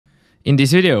In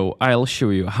this video, I'll show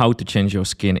you how to change your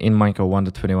skin in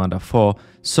Minecraft 1.21.4,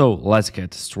 so let's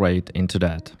get straight into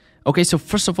that. Okay, so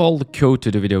first of all, go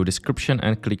to the video description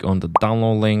and click on the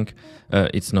download link.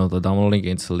 It's not the download link,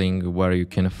 it's a link where you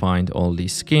can find all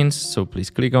these skins, so please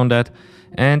click on that.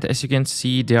 And as you can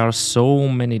see, there are so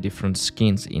many different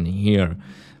skins in here.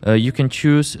 You can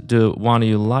choose the one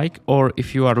you like, or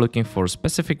if you are looking for a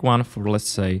specific one for, let's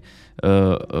say,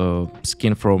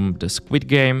 skin from the Squid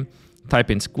Game, type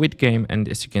in Squid Game, and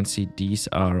as you can see, these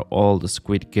are all the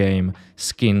Squid Game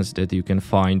skins that you can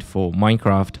find for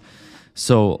Minecraft.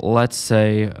 So let's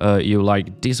say you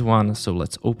like this one, so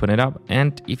let's open it up,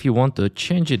 and if you want to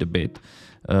change it a bit,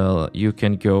 you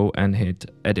can go and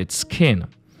hit edit skin,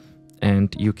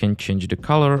 and you can change the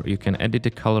color, you can edit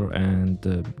the color and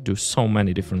do so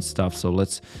many different stuff. So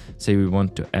let's say we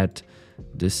want to add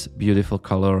this beautiful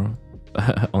color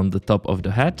on the top of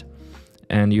the head,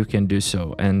 and you can do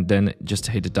so, and then just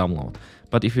hit download.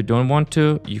 But if you don't want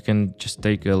to, you can just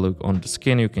take a look on the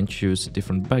skin. You can choose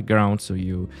different background, so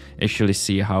you actually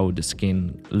see how the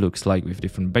skin looks like with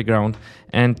different background.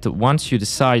 And once you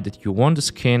decide that you want the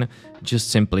skin,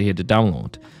 just simply hit the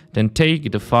download. Then take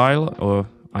the file, or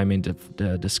I mean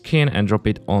the skin, and drop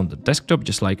it on the desktop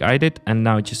just like I did. And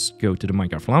now just go to the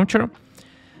Minecraft launcher.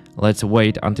 Let's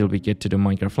wait until we get to the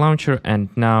Minecraft launcher, and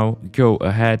now go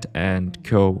ahead and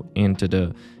go into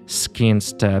the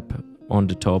skins tab on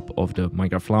the top of the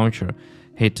Minecraft launcher.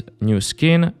 Hit new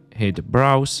skin, hit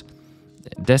browse,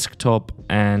 desktop,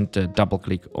 and double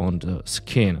click on the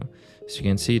skin. As you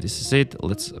can see, this is it.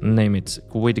 Let's name it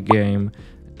Squid Game,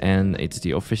 and it's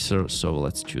the officer, so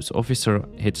let's choose officer,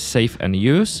 hit save and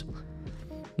use.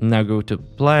 Now go to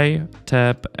play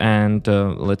tab, and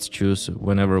let's choose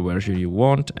whenever version you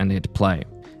want and hit play.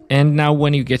 And now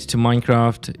when you get to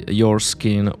Minecraft, your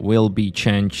skin will be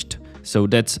changed. So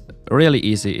that's really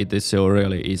easy. It is a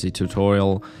really easy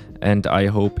tutorial, and I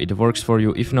hope it works for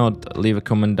you. If not, leave a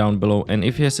comment down below, and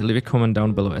if yes, leave a comment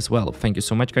down below as well. Thank you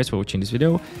so much guys for watching this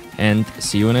video, and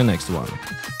see you in the next one.